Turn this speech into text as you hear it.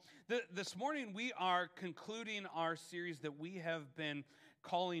This morning we are concluding our series that we have been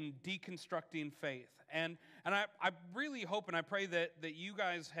calling Deconstructing Faith. And I really hope and I pray that you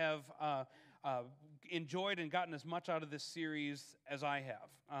guys have enjoyed and gotten as much out of this series as I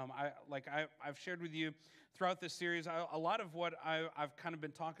have. I've shared with you throughout this series, a lot of what I've kind of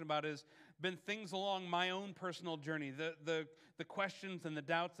been talking about has been things along my own personal journey, the questions and the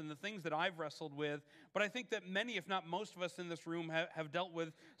doubts and the things that I've wrestled with. But I think that many, if not most of us in this room have dealt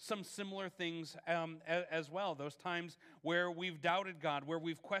with some similar things as well. Those times where we've doubted God, where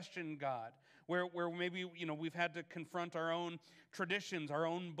we've questioned God, where maybe we've had to confront our own traditions, our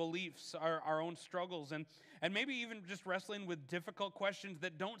own beliefs, our own struggles, and maybe even just wrestling with difficult questions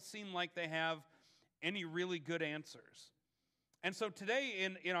that don't seem like they have any really good answers. And so today,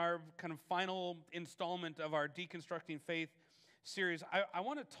 in our kind of final installment of our Deconstructing Faith series, I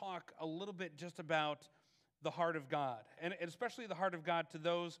want to talk a little bit just about the heart of God, and especially the heart of God to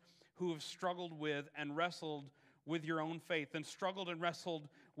those who have struggled with and wrestled with your own faith and struggled and wrestled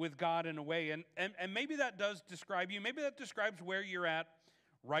with God in a way. And maybe that does describe you. Maybe that describes where you're at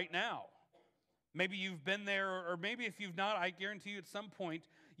right now. Maybe you've been there, or maybe if you've not, I guarantee you at some point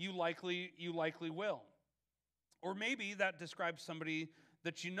you likely will. Or maybe that describes somebody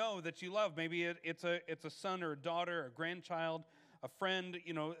that you know, that you love. Maybe it's a son or a daughter, a grandchild, a friend.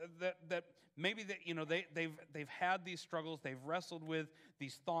 That maybe that they've had these struggles, they've wrestled with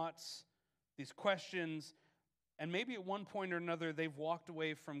these thoughts, these questions, and maybe at one point or another they've walked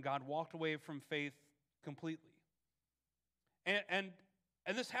away from God, walked away from faith completely. And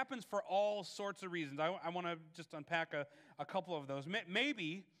this happens for all sorts of reasons. I want to just unpack a couple of those.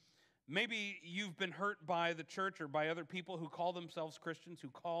 Maybe you've been hurt by the church or by other people who call themselves Christians, who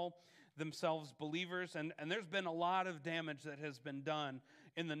call themselves believers, and there's been a lot of damage that has been done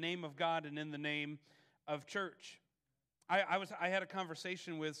in the name of God and in the name of church. I had a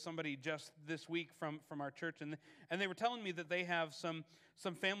conversation with somebody just this week from our church, and they were telling me that they have some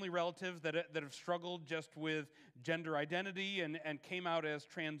family relatives that have struggled just with gender identity and came out as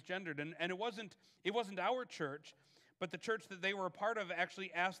transgendered, and it wasn't our church. But the church that they were a part of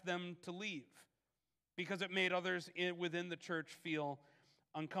actually asked them to leave because it made others within the church feel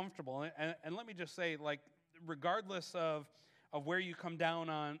uncomfortable. And let me just say, regardless of where you come down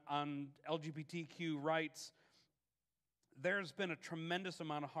on LGBTQ rights, there's been a tremendous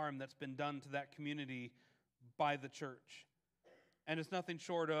amount of harm that's been done to that community by the church. And it's nothing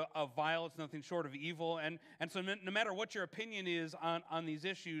short of vile, it's nothing short of evil. And so no matter what your opinion is on these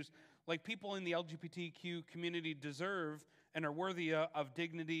issues, people in the LGBTQ community deserve and are worthy of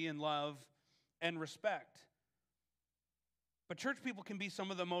dignity and love and respect. But church people can be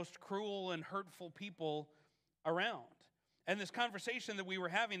some of the most cruel and hurtful people around. And this conversation that we were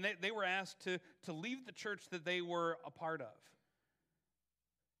having, they were asked to leave the church that they were a part of.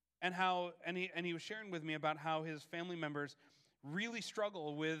 And he was sharing with me about how his family members really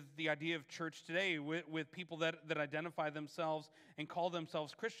struggle with the idea of church today, with people that identify themselves and call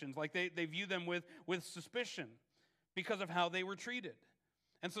themselves Christians. They view them with suspicion because of how they were treated.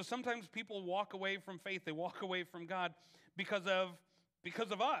 And so sometimes people walk away from faith, they walk away from God because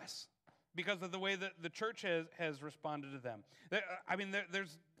of us, because of the way that the church has responded to them.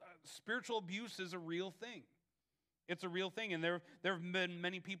 There's spiritual abuse is a real thing. It's a real thing, and there have been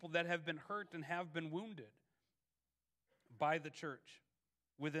many people that have been hurt and have been wounded by the church,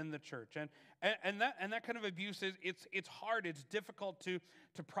 within the church, and that kind of abuse it's hard, it's difficult to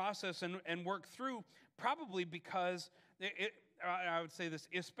process and work through. Probably because I would say this,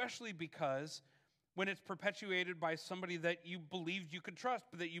 especially because when it's perpetuated by somebody that you believed you could trust,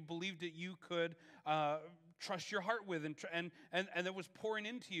 but that you believed that you could trust your heart with, and that was pouring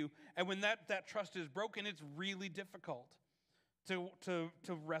into you, and when that trust is broken, it's really difficult to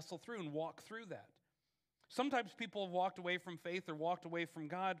wrestle through and walk through that. Sometimes people have walked away from faith or walked away from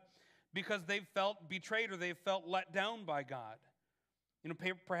God because they've felt betrayed or they've felt let down by God.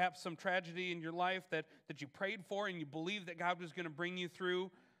 Perhaps some tragedy in your life that you prayed for and you believed that God was going to bring you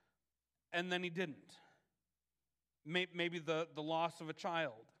through, and then He didn't. Maybe the loss of a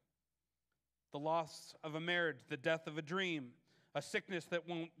child, the loss of a marriage, the death of a dream, a sickness that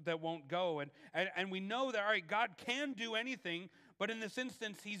won't go. And we know that, all right, God can do anything, but in this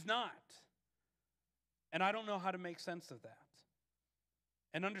instance, He's not. And I don't know how to make sense of that.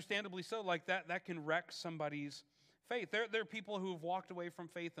 And understandably so, that can wreck somebody's faith. There are people who have walked away from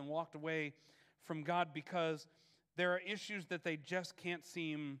faith and walked away from God because there are issues that they just can't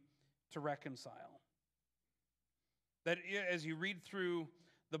seem to reconcile. That as you read through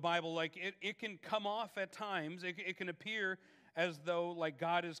the Bible, it can come off at times, it can appear as though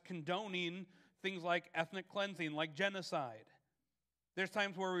God is condoning things like ethnic cleansing, like genocide. There's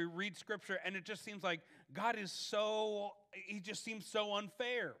times where we read Scripture and it just seems like God is he just seems so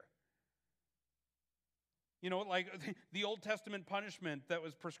unfair. You know, like the Old Testament punishment that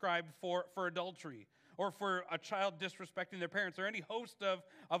was prescribed for adultery, or for a child disrespecting their parents, or any host of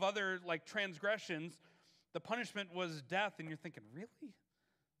other like transgressions, the punishment was death. And you're thinking, really?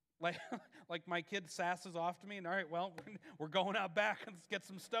 Like my kid sasses off to me, and all right, well, we're going out back and let's get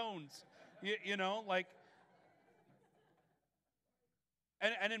some stones. You know, like,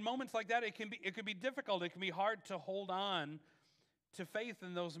 and in moments like that, it can be difficult. It can be hard to hold on to faith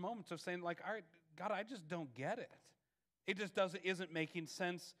in those moments of saying, like, all right, God, I just don't get it. It just isn't making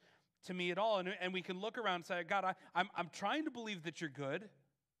sense to me at all. And we can look around and say, God, I'm trying to believe that you're good,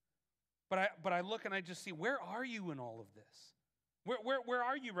 but I look and I just see, where are you in all of this? Where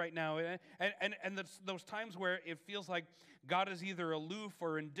are you right now? And those times where it feels like God is either aloof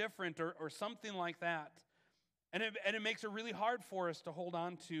or indifferent or something like that. And it makes it really hard for us to hold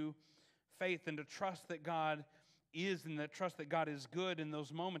on to faith and to trust that God is, and that trust that God is good in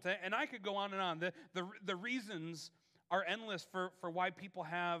those moments. And I could go on and on. The reasons are endless for why people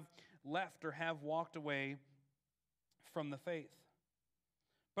have left or have walked away from the faith.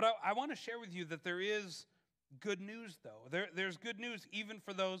 But I want to share with you that there is good news, though. There's good news even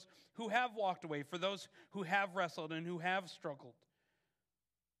for those who have walked away, for those who have wrestled and who have struggled,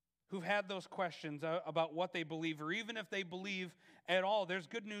 who've had those questions about what they believe, or even if they believe at all. There's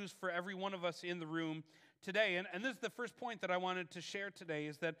good news for every one of us in the room today. And this is the first point that I wanted to share today,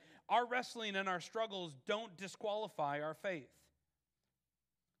 is that our wrestling and our struggles don't disqualify our faith.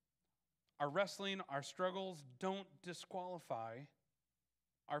 Our wrestling, our struggles don't disqualify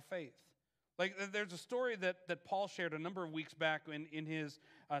our faith. Like, there's a story that Paul shared a number of weeks back in his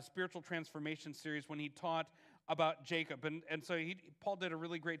spiritual transformation series when he taught about Jacob. And so Paul did a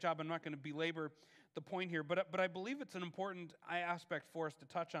really great job. I'm not going to belabor the point here, but I believe it's an important aspect for us to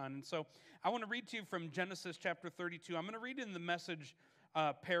touch on. And so I want to read to you from Genesis chapter 32. I'm going to read in the Message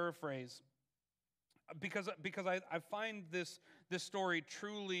paraphrase because I find this story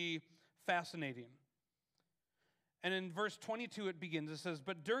truly fascinating. And in verse 22 it begins. It says,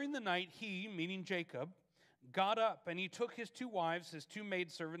 "But during the night he," meaning Jacob, "got up, and he took his 2 wives, his 2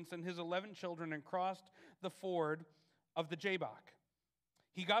 maidservants, and his 11 children, and crossed the ford of the Jabbok.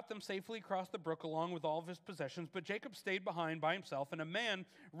 He got them safely across the brook along with all of his possessions, but Jacob stayed behind by himself, and a man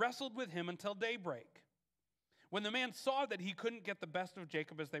wrestled with him until daybreak. When the man saw that he couldn't get the best of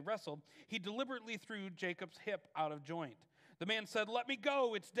Jacob as they wrestled, he deliberately threw Jacob's hip out of joint. The man said, 'Let me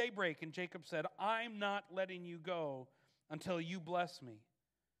go, it's daybreak.' And Jacob said, 'I'm not letting you go until you bless me.'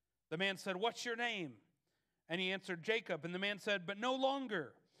 The man said, 'What's your name?' And he answered, 'Jacob.' And the man said, 'But no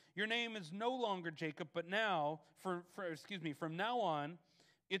longer. Your name is no longer Jacob, but now, from now on,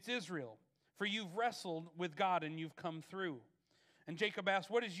 it's Israel. For you've wrestled with God and you've come through.' And Jacob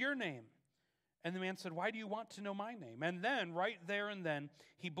asked, 'What is your name?' And the man said, 'Why do you want to know my name?' And then, right there and then,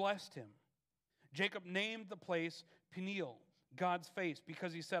 he blessed him. Jacob named the place Peniel, God's face,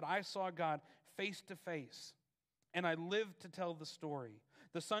 because he said, 'I saw God face to face, and I lived to tell the story.'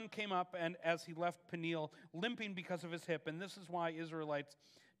 The sun came up, and as he left Peniel, limping because of his hip, and this is why Israelites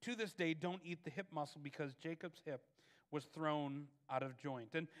to this day don't eat the hip muscle, because Jacob's hip was thrown out of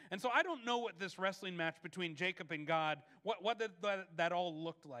joint." And so I don't know what this wrestling match between Jacob and God, what that all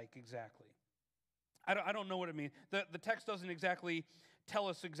looked like exactly. I don't know what it means. The text doesn't exactly tell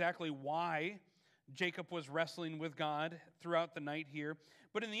us exactly why Jacob was wrestling with God throughout the night here.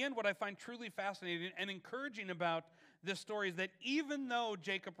 But in the end, what I find truly fascinating and encouraging about this story is that even though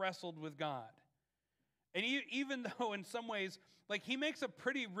Jacob wrestled with God, and even though in some ways, like, he makes a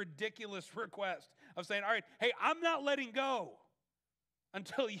pretty ridiculous request of saying, 'All right, hey, I'm not letting go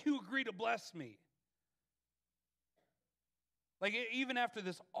until you agree to bless me.' Like, even after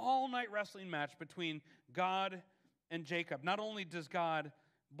this all-night wrestling match between God and Jacob, not only does God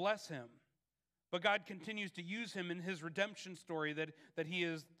bless him, but God continues to use him in his redemption story that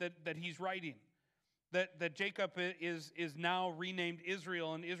he's writing. That Jacob is now renamed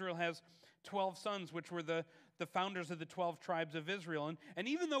Israel, and Israel has 12 sons, which were the founders of the 12 tribes of Israel. And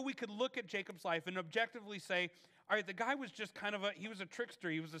even though we could look at Jacob's life and objectively say, all right, the guy was just he was a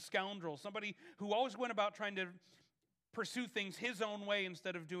trickster, he was a scoundrel, somebody who always went about trying to pursue things his own way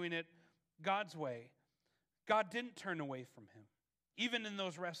instead of doing it God's way, God didn't turn away from him, even in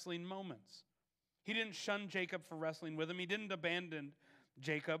those wrestling moments. He didn't shun Jacob for wrestling with him. He didn't abandon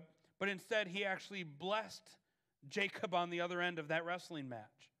Jacob, but instead he actually blessed Jacob on the other end of that wrestling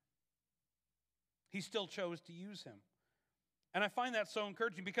match. He still chose to use him. And I find that so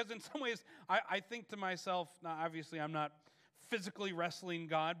encouraging because in some ways I think to myself, now obviously I'm not physically wrestling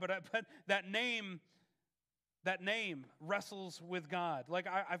God, but that name That name, wrestles with God. Like,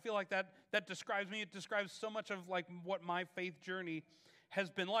 I feel like that describes me. It describes so much of like what my faith journey has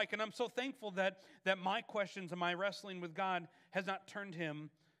been like. And I'm so thankful that my questions and my wrestling with God has not turned him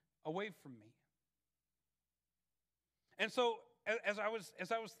away from me. And so as I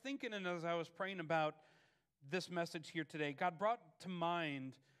was thinking and as I was praying about this message here today, God brought to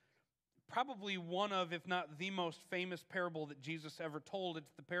mind probably one of, if not the most famous parable that Jesus ever told.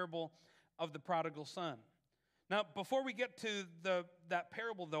 It's the parable of the prodigal son. Now, before we get to that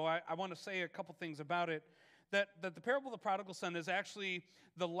parable, though, I want to say a couple things about it. That the parable of the prodigal son is actually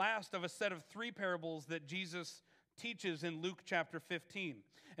the last of a set of 3 parables that Jesus teaches in Luke chapter 15.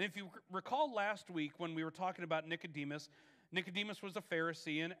 And if you recall last week when we were talking about Nicodemus was a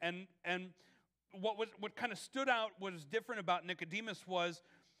Pharisee, and what kind of stood out, what was different about Nicodemus was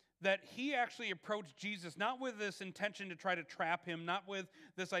that he actually approached Jesus not with this intention to try to trap him, not with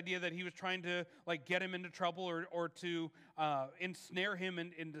this idea that he was trying to like get him into trouble or to ensnare him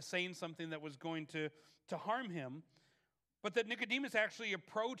into saying something that was going to harm him, but that Nicodemus actually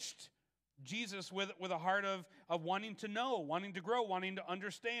approached Jesus with a heart of wanting to know, wanting to grow, wanting to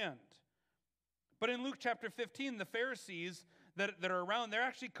understand. But in Luke chapter 15, the Pharisees that are around, they're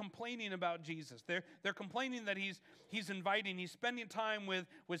actually complaining about Jesus. They're complaining that he's spending time with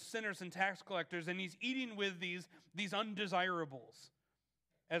sinners and tax collectors, and he's eating with these undesirables,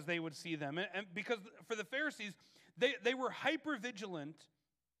 as they would see them. And because for the Pharisees, they were hyper vigilant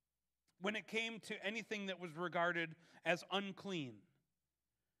when it came to anything that was regarded as unclean.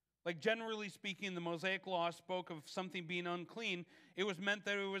 Like generally speaking, the Mosaic law spoke of something being unclean. It was meant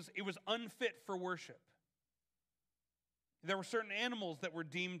that it was unfit for worship. There were certain animals that were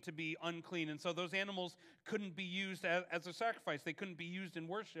deemed to be unclean, and so those animals couldn't be used as a sacrifice. They couldn't be used in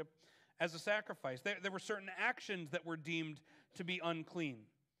worship as a sacrifice. There were certain actions that were deemed to be unclean.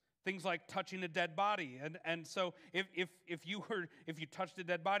 Things like touching a dead body. And so if you touched a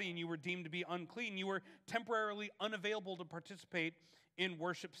dead body and you were deemed to be unclean, you were temporarily unavailable to participate in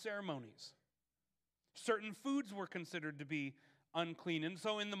worship ceremonies. Certain foods were considered to be unclean. And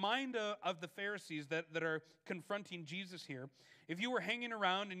so in the mind of the Pharisees that are confronting Jesus here, if you were hanging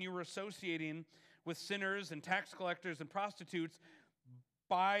around and you were associating with sinners and tax collectors and prostitutes,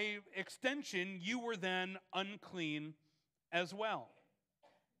 by extension, you were then unclean as well.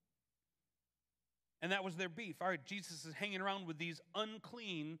 And that was their beef. All right, Jesus is hanging around with these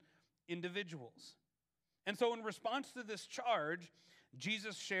unclean individuals. And so in response to this charge,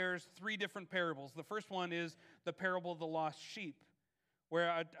 Jesus shares 3 different parables. The first one is the parable of the lost sheep,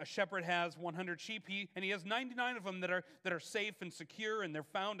 where a shepherd has 100 sheep, and he has 99 of them that are safe and secure, and they're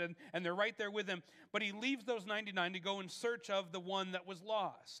found, and they're right there with him. But he leaves those 99 to go in search of the one that was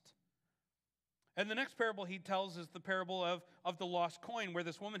lost. And the next parable he tells is the parable of the lost coin, where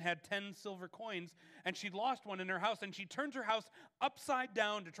this woman had 10 silver coins, and she'd lost one in her house, and she turns her house upside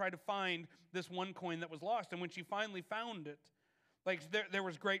down to try to find this one coin that was lost. And when she finally found it, like there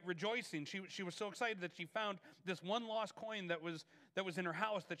was great rejoicing. She was so excited that she found this one lost coin that was in her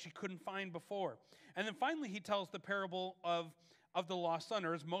house that she couldn't find before. And then finally he tells the parable of the lost son,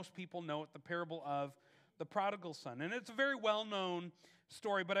 or as most people know it, the parable of the prodigal son. And it's a very well-known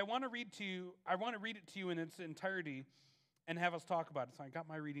story, but I want to read it to you in its entirety and have us talk about it. So I got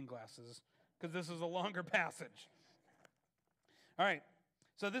my reading glasses because this is a longer passage. All right.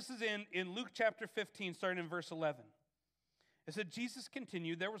 So this is in Luke chapter 15, starting in verse 11. It said, Jesus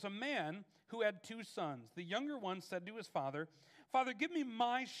continued, "There was a man who had 2 sons. The younger one said to his father, 'Father, give me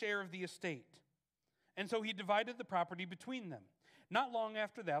my share of the estate.' And so he divided the property between them. Not long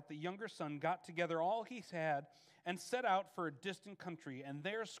after that, the younger son got together all he had and set out for a distant country, and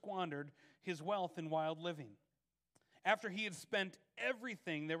there squandered his wealth in wild living. After he had spent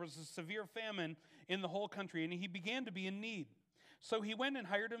everything, there was a severe famine in the whole country, and he began to be in need. So he went and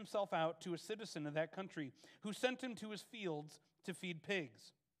hired himself out to a citizen of that country, who sent him to his fields to feed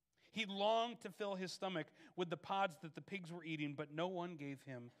pigs. He longed to fill his stomach with the pods that the pigs were eating, but no one gave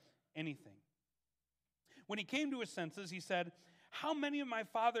him anything. When he came to his senses, he said, 'How many of my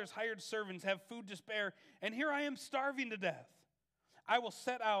father's hired servants have food to spare, and here I am starving to death? I will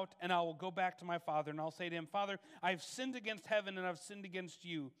set out, and I will go back to my father, and I'll say to him, Father, I have sinned against heaven, and I've sinned against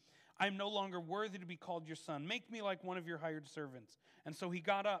you. I am no longer worthy to be called your son. Make me like one of your hired servants.' And so he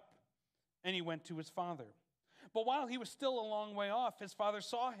got up, and he went to his father. But while he was still a long way off, his father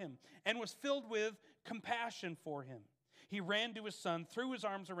saw him and was filled with compassion for him. He ran to his son, threw his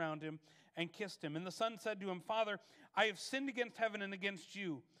arms around him, and kissed him. And the son said to him, 'Father, I have sinned against heaven and against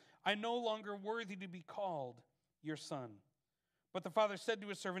you. I am no longer worthy to be called your son.' But the father said to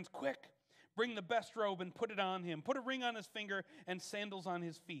his servants, 'Quick, bring the best robe and put it on him. Put a ring on his finger and sandals on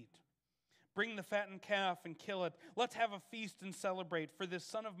his feet.' Bring the fattened calf and kill it. Let's have a feast and celebrate. For this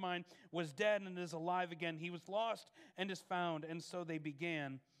son of mine was dead and is alive again. He was lost and is found." And so they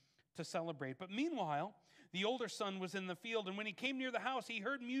began to celebrate. But meanwhile, the older son was in the field, and when he came near the house, he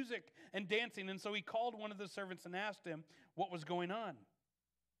heard music and dancing. And so he called one of the servants and asked him what was going on.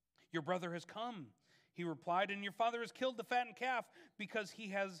 "Your brother has come," he replied, "and your father has killed the fattened calf because he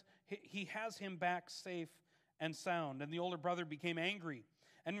has him back safe and sound." And the older brother became angry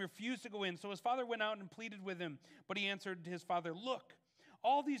and refused to go in. So his father went out and pleaded with him. But he answered his father, "Look,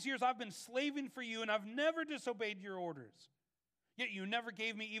 all these years I've been slaving for you, and I've never disobeyed your orders. Yet you never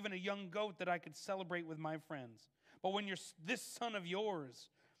gave me even a young goat that I could celebrate with my friends. But when this son of yours,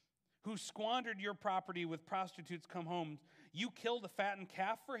 who squandered your property with prostitutes, come home, you killed a fattened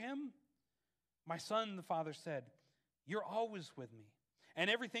calf for him?" "My son," the father said, "you're always with me, and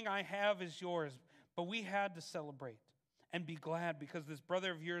everything I have is yours. But we had to celebrate and be glad because this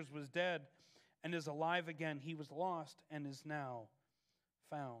brother of yours was dead and is alive again. He was lost and is now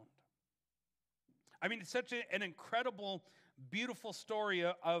found." I mean, it's such an incredible, beautiful story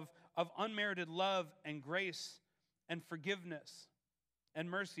of unmerited love and grace and forgiveness and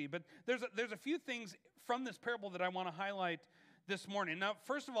mercy. But there's a few things from this parable that I want to highlight this morning. Now,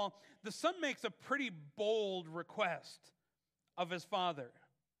 first of all, the son makes a pretty bold request of his father.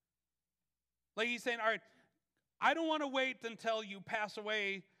 Like he's saying, "All right, I don't want to wait until you pass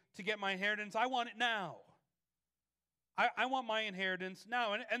away to get my inheritance. I want it now. I want my inheritance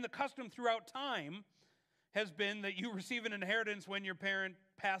now." And the custom throughout time has been that you receive an inheritance when your parent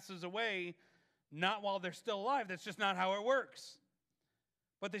passes away, not while they're still alive. That's just not how it works.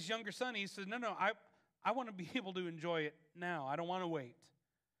 But this younger son, he says, no, I want to be able to enjoy it now. I don't want to wait.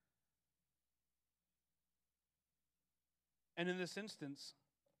 And in this instance,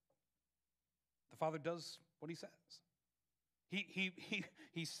 the father does what he says.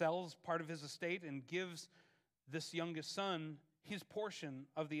 He sells part of his estate and gives this youngest son his portion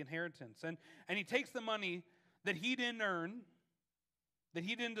of the inheritance. And he takes the money that he didn't earn, that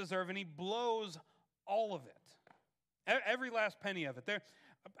he didn't deserve, and he blows all of it. Every last penny of it. There,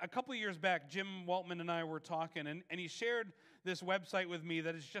 a couple of years back, Jim Waltman and I were talking, and he shared this website with me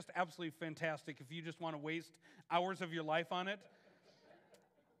that is just absolutely fantastic if you just want to waste hours of your life on it.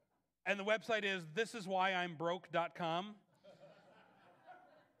 And the website is thisiswhyimbroke.com.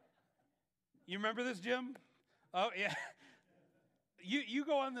 You remember this, Jim? Oh, yeah. You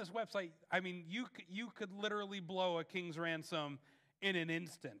go on this website, I mean, you could literally blow a king's ransom in an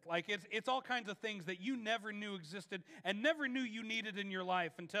instant. Like, it's all kinds of things that you never knew existed and never knew you needed in your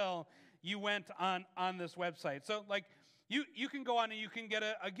life until you went on this website. So, like, you can go on and you can get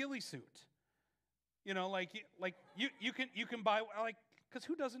a ghillie suit. You know, you can buy, like, because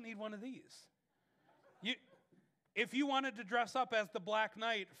who doesn't need one of these? If you wanted to dress up as the Black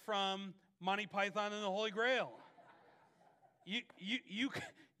Knight from Monty Python and the Holy Grail,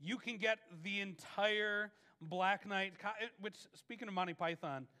 you can get the entire Black Knight. Which, speaking of Monty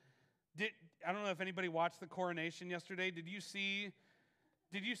Python, I don't know if anybody watched the coronation yesterday. Did you see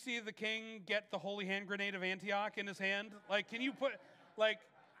the king get the holy hand grenade of Antioch in his hand? Like, can you put, like,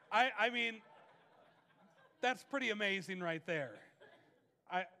 I mean, that's pretty amazing right there.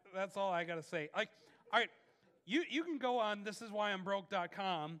 That's all I got to say. Like, all right, you can go on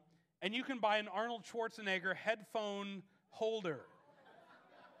thisiswhyimbroke.com and you can buy an Arnold Schwarzenegger headphone holder.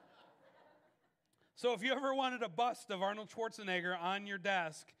 So if you ever wanted a bust of Arnold Schwarzenegger on your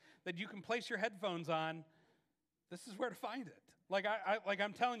desk that you can place your headphones on, this is where to find it. Like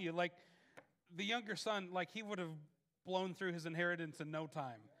I'm telling you, like the younger son, like he would have blown through his inheritance in no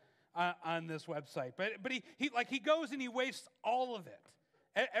time on this website. But he goes and he wastes all of it,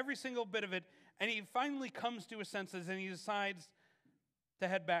 every single bit of it, and he finally comes to his senses and he decides to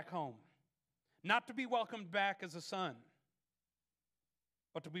head back home, not to be welcomed back as a son,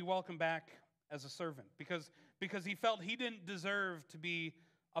 but to be welcomed back as a servant, because he felt he didn't deserve to be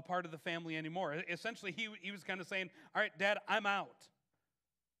a part of the family anymore. Essentially, he was kind of saying, all right, Dad, I'm out.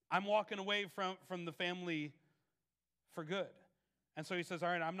 I'm walking away from the family for good. And so he says, all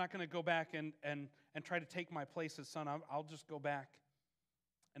right, I'm not going to go back and try to take my place as son. I'll just go back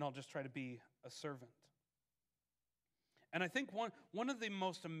and I'll just try to be a servant. And I think one of the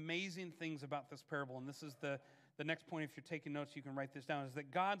most amazing things about this parable, and this is the next point, if you're taking notes, you can write this down, is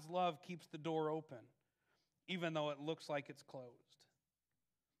that God's love keeps the door open, even though it looks like it's closed.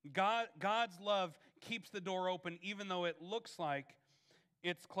 God's love keeps the door open, even though it looks like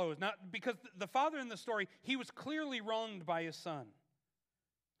it's closed. Now, because the father in the story, he was clearly wronged by his son.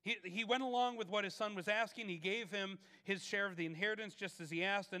 He went along with what his son was asking. He gave him his share of the inheritance just as he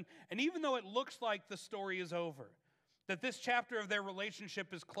asked. And even though it looks like the story is over, that this chapter of their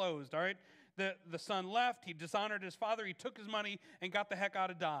relationship is closed, all right? the son left, he dishonored his father, he took his money and got the heck out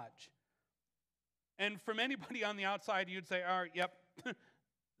of Dodge. And from anybody on the outside, you'd say, all right, yep,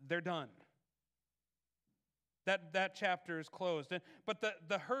 they're done. That chapter is closed. But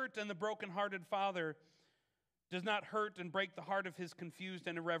the hurt and the brokenhearted father does not hurt and break the heart of his confused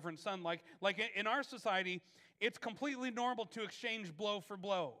and irreverent son. Like in our society, it's completely normal to exchange blow for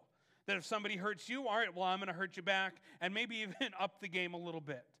blow. That if somebody hurts you, all right, well, I'm going to hurt you back and maybe even up the game a little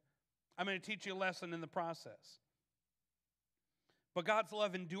bit. I'm going to teach you a lesson in the process. But God's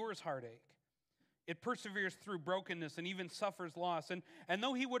love endures heartache. It perseveres through brokenness and even suffers loss. And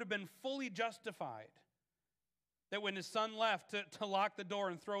though he would have been fully justified that when his son left to lock the door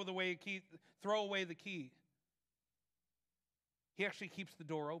and throw away the key, he actually keeps the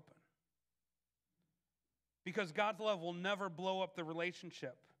door open. Because God's love will never blow up the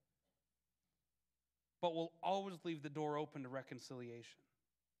relationship, but will always leave the door open to reconciliation.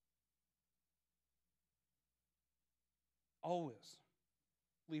 Always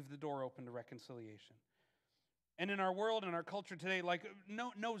leave the door open to reconciliation. And in our world, in our culture today,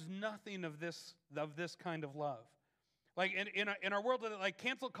 knows nothing of this kind of love. Like in our world, like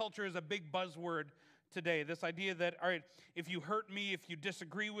cancel culture is a big buzzword today. This idea that, all right, if you hurt me, if you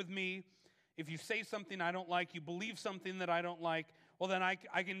disagree with me, if you say something I don't like, you believe something that I don't like, well then I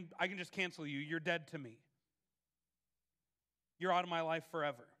can just cancel you. You're dead to me. You're out of my life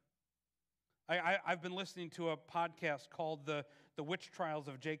forever. I've been listening to a podcast called The Witch Trials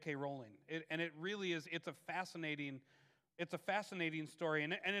of J.K. Rowling. And it really is, it's a fascinating story.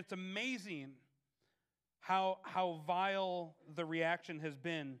 And it's amazing how vile the reaction has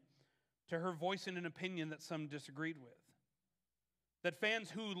been to her voicing an opinion that some disagreed with. That fans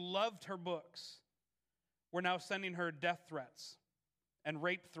who loved her books were now sending her death threats and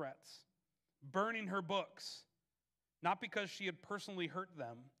rape threats, burning her books, not because she had personally hurt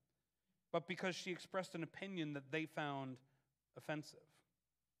them, but because she expressed an opinion that they found offensive.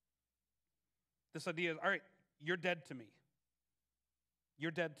 This idea is, all right, you're dead to me. You're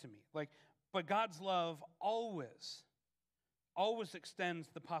dead to me. But God's love always extends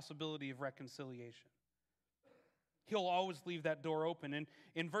the possibility of reconciliation. He'll always leave that door open. And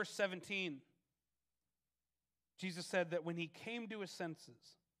in verse 17, Jesus said that when he came to his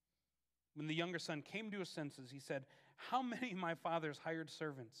senses, when the younger son came to his senses, he said, how many of my father's hired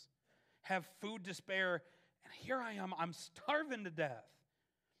servants have food to spare, and here I am, I'm starving to death.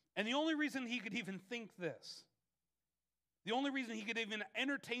 And the only reason he could even think this, the only reason he could even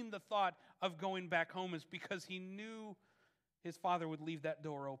entertain the thought of going back home is because he knew his father would leave that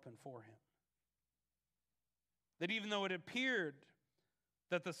door open for him. That even though it appeared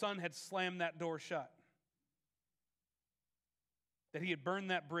that the son had slammed that door shut, that he had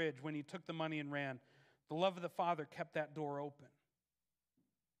burned that bridge when he took the money and ran, the love of the father kept that door open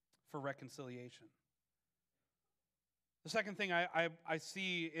for reconciliation. The second thing I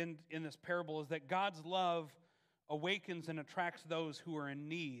see in this parable is that God's love awakens and attracts those who are in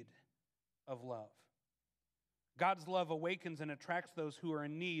need of love. God's love awakens and attracts those who are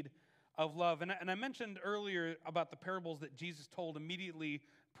in need of love. And I mentioned earlier about the parables that Jesus told immediately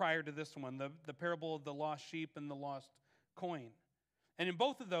prior to this one, the parable of the lost sheep and the lost coin. And in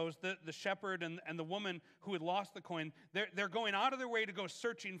both of those, the shepherd and the woman who had lost the coin, they're going out of their way to go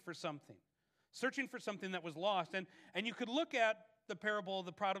searching for something that was lost. And you could look at the parable of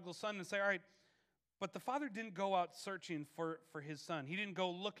the prodigal son and say, all right, but the father didn't go out searching for his son. He didn't go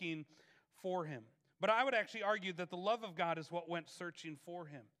looking for him. But I would actually argue that the love of God is what went searching for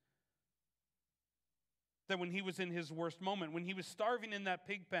him. That when he was in his worst moment, when he was starving in that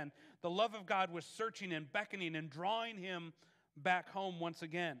pig pen, the love of God was searching and beckoning and drawing him back home once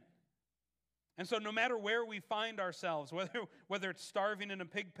again. And so no matter where we find ourselves, whether it's starving in a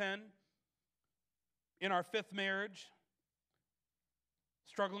pig pen, in our fifth marriage,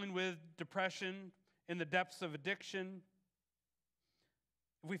 struggling with depression, in the depths of addiction,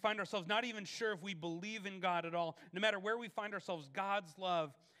 if we find ourselves not even sure if we believe in God at all, no matter where we find ourselves, God's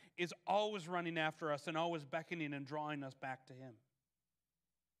love is always running after us and always beckoning and drawing us back to him.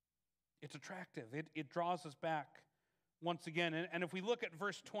 It's attractive. It draws us back once again. And if we look at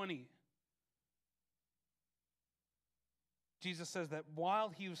verse 20, Jesus says that while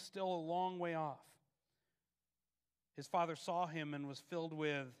he was still a long way off, his father saw him and was filled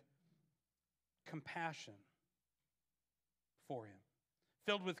with compassion for him.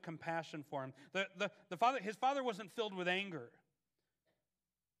 Filled with compassion for him. His father wasn't filled with anger,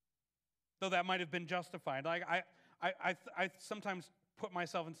 though that might have been justified. I sometimes put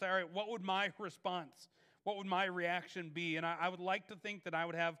myself and say, all right, what would my response, what would my reaction be? And I would like to think that I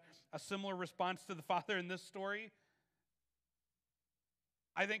would have a similar response to the father in this story.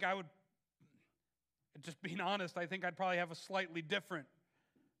 I think I would Just being honest, I think I'd probably have a slightly different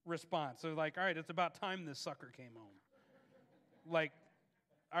response. So like, all right, it's about time this sucker came home. Like,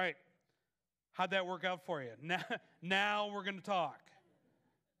 all right, how'd that work out for you? Now we're going to talk.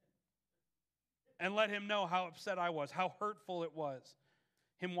 And let him know how upset I was, how hurtful it was,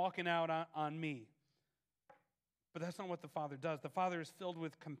 him walking out on me. But that's not what the Father does. The Father is filled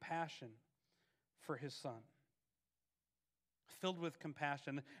with compassion for his Son. Filled with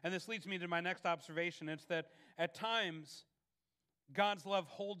compassion. And this leads me to my next observation. It's that at times, God's love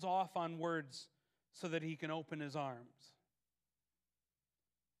holds off on words so that he can open his arms.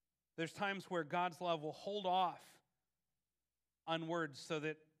 There's times where God's love will hold off on words so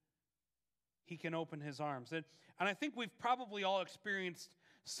that he can open his arms. And I think we've probably all experienced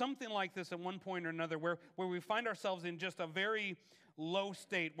something like this at one point or another where we find ourselves in just a very low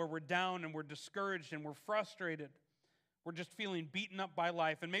state, where we're down and we're discouraged and we're frustrated. We're just feeling beaten up by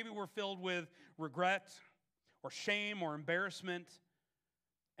life. And maybe we're filled with regret or shame or embarrassment.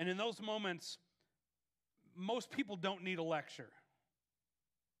 And in those moments, most people don't need a lecture.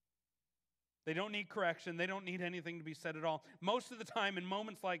 They don't need correction. They don't need anything to be said at all. Most of the time, in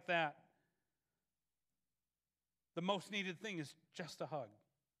moments like that, the most needed thing is just a hug.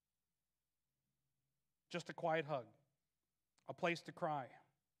 Just a quiet hug. A place to cry.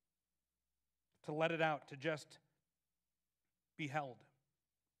 To let it out. To just be held.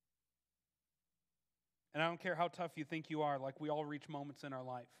 And I don't care how tough you think you are, like we all reach moments in our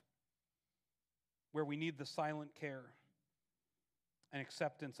life where we need the silent care and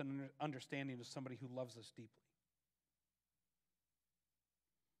acceptance and understanding of somebody who loves us deeply.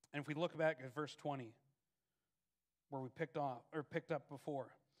 And if we look back at verse 20, where we picked up before,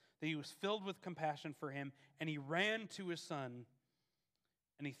 that he was filled with compassion for him, and he ran to his son,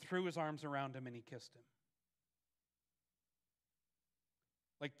 and he threw his arms around him, and he kissed him.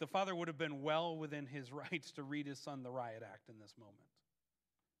 Like the father would have been well within his rights to read his son the riot act in this moment.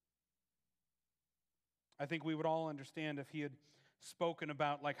 I think we would all understand if he had spoken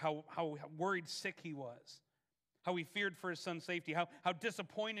about like how worried sick he was, how he feared for his son's safety, how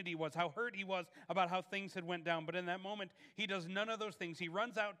disappointed he was, how hurt he was about how things had went down. But in that moment, he does none of those things. He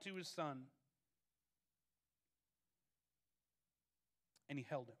runs out to his son, and he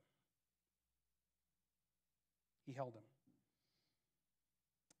held him. He held him.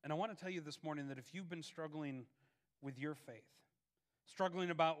 And I want to tell you this morning that if you've been struggling with your faith,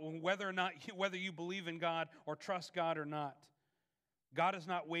 struggling about whether you believe in God or trust God or not, God is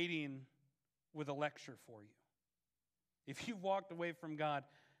not waiting with a lecture for you. If you've walked away from God,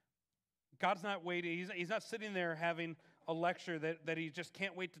 God's not waiting. He's not sitting there having a lecture that he just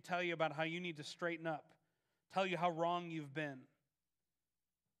can't wait to tell you about how you need to straighten up, tell you how wrong you've been.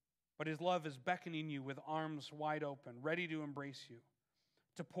 But his love is beckoning you with arms wide open, ready to embrace you,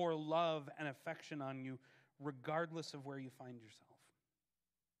 to pour love and affection on you, regardless of where you find yourself.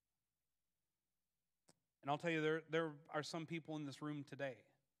 And I'll tell you, there are some people in this room today.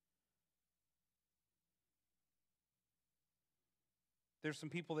 There's some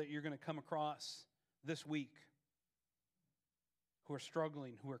people that you're going to come across this week who are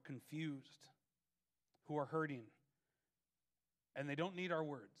struggling, who are confused, who are hurting. And they don't need our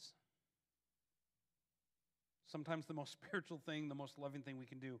words. Sometimes the most spiritual thing, the most loving thing we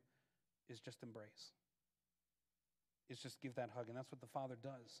can do is just embrace. Is just give that hug. And that's what the Father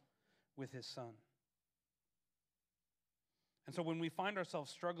does with his Son. And so when we find ourselves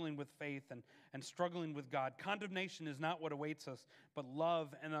struggling with faith and struggling with God, condemnation is not what awaits us, but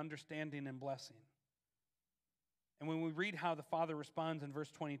love and understanding and blessing. And when we read how the Father responds in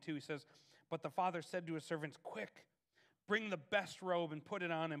verse 22, he says, "But the Father said to his servants, 'Quick, bring the best robe and put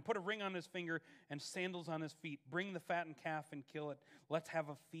it on him. Put a ring on his finger and sandals on his feet. Bring the fattened calf and kill it. Let's have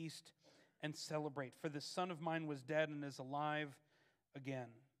a feast and celebrate. For this son of mine was dead and is alive again.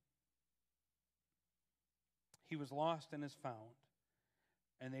 He was lost and is found.'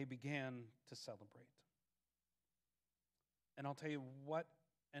 And they began to celebrate." And I'll tell you what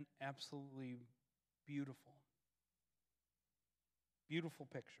an absolutely beautiful, beautiful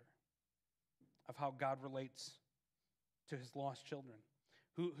picture of how God relates to his lost children,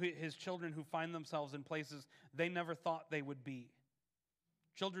 his children who find themselves in places they never thought they would be.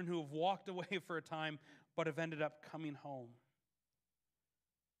 Children who have walked away for a time but have ended up coming home.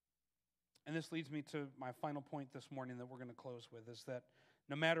 And this leads me to my final point this morning that we're going to close with, is that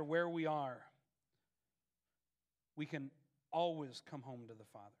no matter where we are, we can always come home to the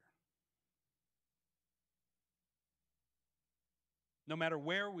Father. No matter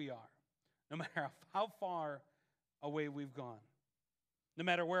where we are, no matter how far away we've gone, no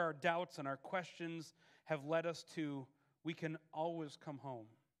matter where our doubts and our questions have led us to, we can always come home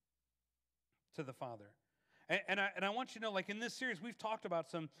to the Father. And I want you to know, like in this series, we've talked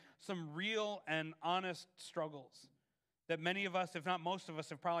about some real and honest struggles that many of us, if not most of us,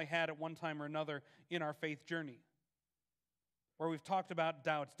 have probably had at one time or another in our faith journey. Where we've talked about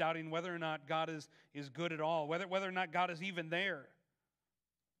doubts, doubting whether or not God is good at all, whether or not God is even there,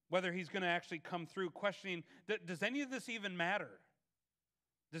 whether He's going to actually come through, questioning, does any of this even matter?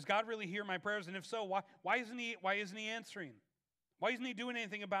 Does God really hear my prayers? And if so, why isn't He answering? Why isn't He doing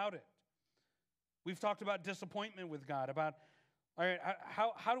anything about it? We've talked about disappointment with God, about, all right,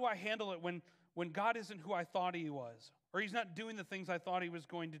 how do I handle it when God isn't who I thought He was, or He's not doing the things I thought He was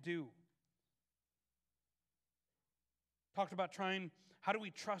going to do? Talked about how do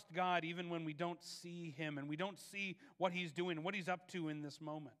we trust God even when we don't see Him and we don't see what He's doing, what He's up to in this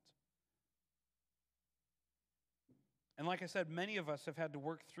moment? And like I said, many of us have had to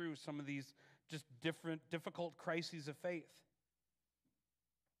work through some of these just difficult crises of faith.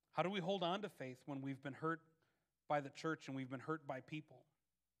 How do we hold on to faith when we've been hurt by the church and we've been hurt by people?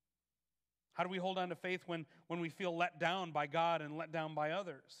 How do we hold on to faith when we feel let down by God and let down by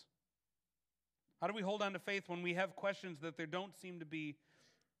others? How do we hold on to faith when we have questions that there don't seem to be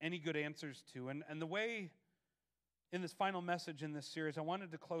any good answers to? And the way, in this final message in this series, I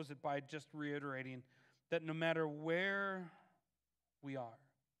wanted to close it by just reiterating that no matter where we are,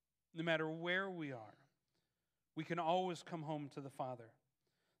 we can always come home to the Father.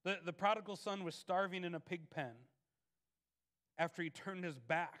 The prodigal son was starving in a pig pen after he turned his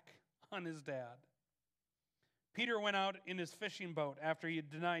back on his dad. Peter went out in his fishing boat after he had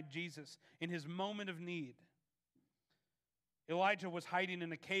denied Jesus in his moment of need. Elijah was hiding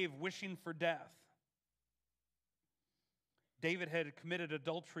in a cave wishing for death. David had committed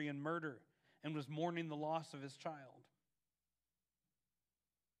adultery and murder and was mourning the loss of his child.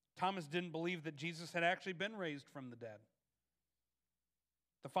 Thomas didn't believe that Jesus had actually been raised from the dead.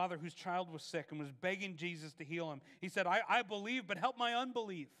 The father whose child was sick and was begging Jesus to heal him. He said, I believe, but help my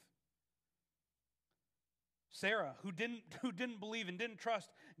unbelief. Sarah, who didn't believe and didn't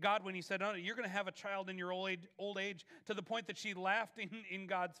trust God when He said, oh, you're going to have a child in your old age, to the point that she laughed in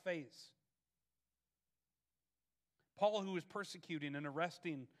God's face. Paul, who was persecuting and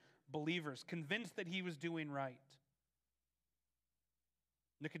arresting believers, convinced that he was doing right.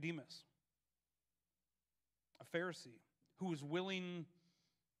 Nicodemus, a Pharisee, who was willing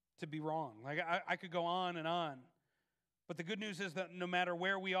to be wrong. Like I could go on and on. But the good news is that no matter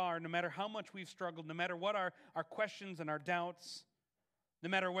where we are, no matter how much we've struggled, no matter what our questions and our doubts, no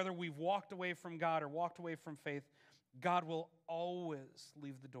matter whether we've walked away from God or walked away from faith, God will always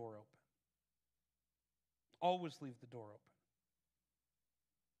leave the door open. Always leave the door open.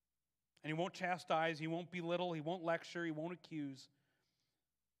 And He won't chastise, He won't belittle, He won't lecture, He won't accuse,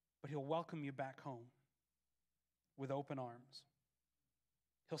 but He'll welcome you back home with open arms.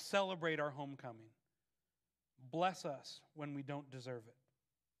 He'll celebrate our homecoming. Bless us when we don't deserve it.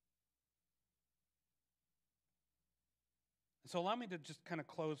 And so allow me to just kind of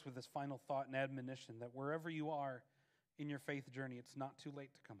close with this final thought and admonition that wherever you are in your faith journey, it's not too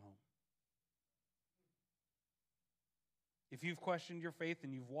late to come home. If you've questioned your faith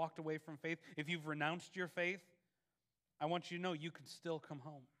and you've walked away from faith, if you've renounced your faith, I want you to know you can still come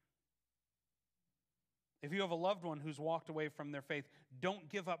home. If you have a loved one who's walked away from their faith, don't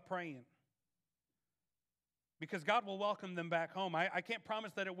give up praying. Because God will welcome them back home. I can't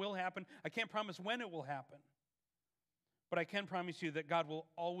promise that it will happen. I can't promise when it will happen. But I can promise you that God will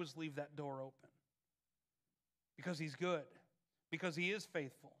always leave that door open. Because He's good. Because He is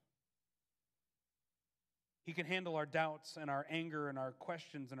faithful. He can handle our doubts and our anger and our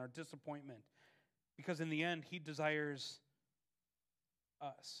questions and our disappointment. Because in the end, He desires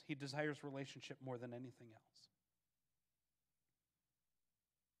us. He desires relationship more than anything else.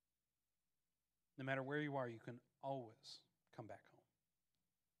 No matter where you are, you can always come back home.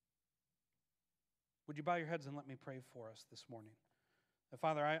 Would you bow your heads and let me pray for us this morning?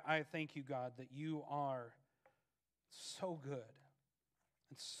 Father, I thank You, God, that You are so good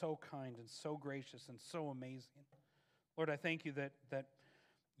and so kind and so gracious and so amazing. Lord, I thank You that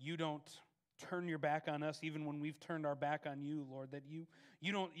You don't turn Your back on us even when we've turned our back on You, Lord, that you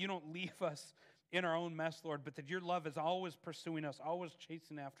don't leave us in our own mess, Lord, but that Your love is always pursuing us, always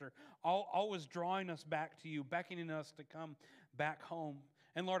chasing after, always drawing us back to You, beckoning us to come back home.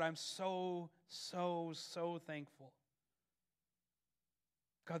 And Lord, I'm so, so, so thankful,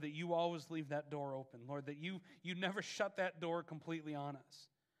 God, that You always leave that door open, Lord, that you never shut that door completely on us.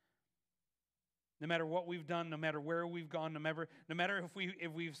 No matter what we've done, no matter where we've gone, no matter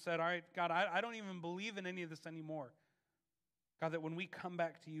if we've said, all right, God, I don't even believe in any of this anymore. God, that when we come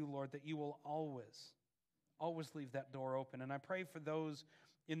back to You, Lord, that You will always leave that door open. And I pray for those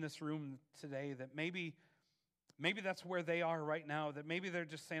in this room today that maybe that's where they are right now, that maybe they're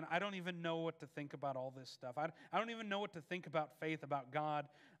just saying, I don't even know what to think about all this stuff. I don't even know what to think about faith, about God,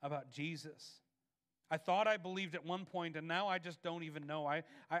 about Jesus. I thought I believed at one point, and now I just don't even know.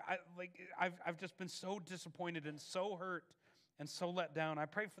 I've just been so disappointed and so hurt and so let down. I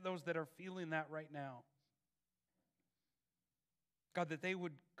pray for those that are feeling that right now. God, that they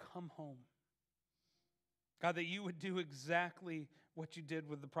would come home. God, that you would do exactly what you did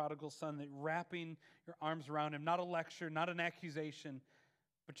with the prodigal son, that wrapping your arms around him, not a lecture, not an accusation,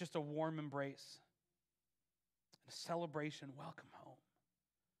 but just a warm embrace, a celebration. Welcome home.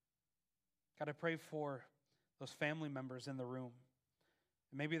 God, I pray for those family members in the room.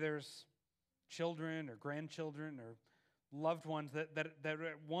 Maybe there's children or grandchildren or loved ones that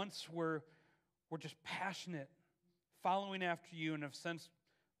at once were just passionate, following after you, and have since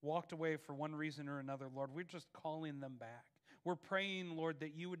walked away for one reason or another. Lord, we're just calling them back. We're praying, Lord,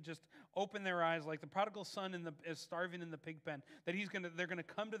 that you would just open their eyes like the prodigal son is starving in the pig pen, that they're going to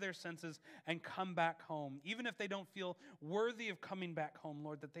come to their senses and come back home. Even if they don't feel worthy of coming back home,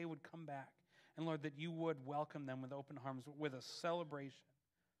 Lord, that they would come back. And Lord, that you would welcome them with open arms, with a celebration.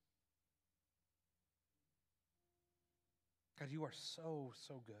 God, you are so,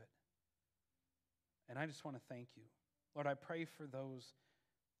 so good. And I just want to thank you. Lord, I pray for those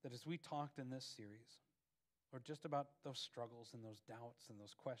that as we talked in this series, Lord, just about those struggles and those doubts and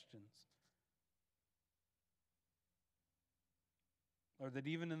those questions, Lord, that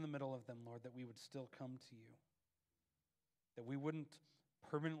even in the middle of them, Lord, that we would still come to you. That we wouldn't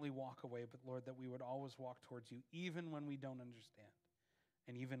permanently walk away, but Lord, that we would always walk towards you, even when we don't understand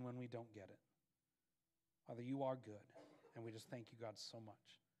and even when we don't get it. Father, you are good, and we just thank you, God, so much.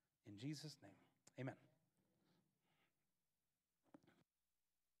 In Jesus' name, amen.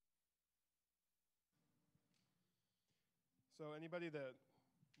 So anybody that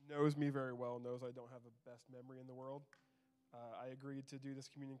knows me very well knows I don't have the best memory in the world. I agreed to do this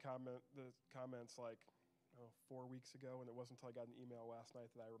communion comments like 4 weeks ago, and it wasn't until I got an email last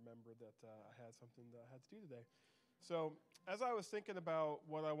night that I remembered that I had something that I had to do today. So as I was thinking about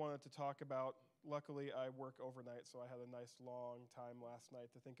what I wanted to talk about, luckily I work overnight, so I had a nice long time last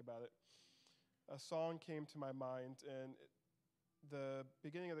night to think about it. A song came to my mind, and the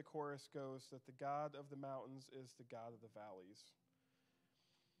beginning of the chorus goes that the God of the mountains is the God of the valleys.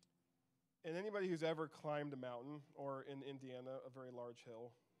 And anybody who's ever climbed a mountain, or in Indiana, a very large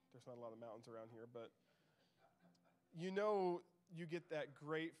hill, there's not a lot of mountains around here, but you know you get that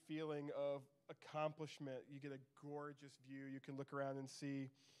great feeling of accomplishment. You get a gorgeous view. You can look around and see.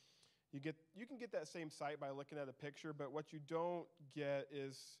 You can get that same sight by looking at a picture, but what you don't get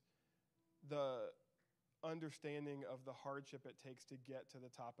is the understanding of the hardship it takes to get to the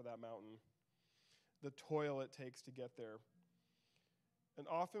top of that mountain, the toil it takes to get there. And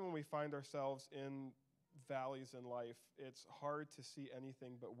often when we find ourselves in valleys in life, it's hard to see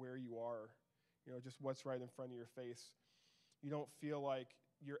anything but where you are, just what's right in front of your face. You don't feel like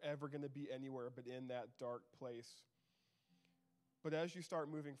you're ever going to be anywhere but in that dark place. But as you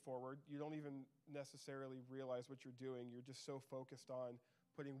start moving forward, you don't even necessarily realize what you're doing. You're just so focused on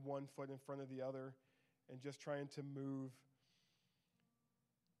putting one foot in front of the other and just trying to move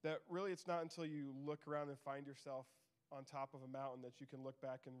that really it's not until you look around and find yourself on top of a mountain that you can look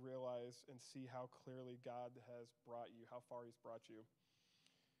back and realize and see how clearly God has brought you, how far he's brought you.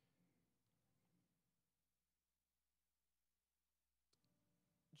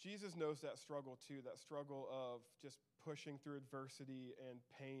 Jesus knows that struggle too, that struggle of just pushing through adversity and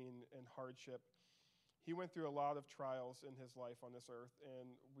pain and hardship. He went through a lot of trials in his life on this earth, and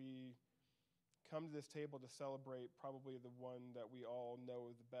we come to this table to celebrate probably the one that we all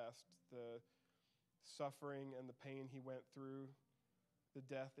know the best, the suffering and the pain he went through, the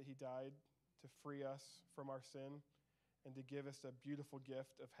death that he died to free us from our sin and to give us a beautiful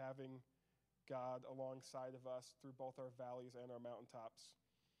gift of having God alongside of us through both our valleys and our mountaintops.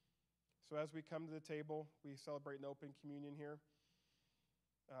 So as we come to the table, we celebrate an open communion here.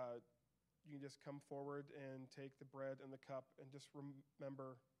 You can just come forward and take the bread and the cup and just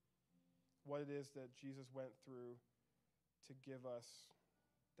remember what it is that Jesus went through to give us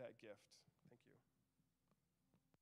that gift.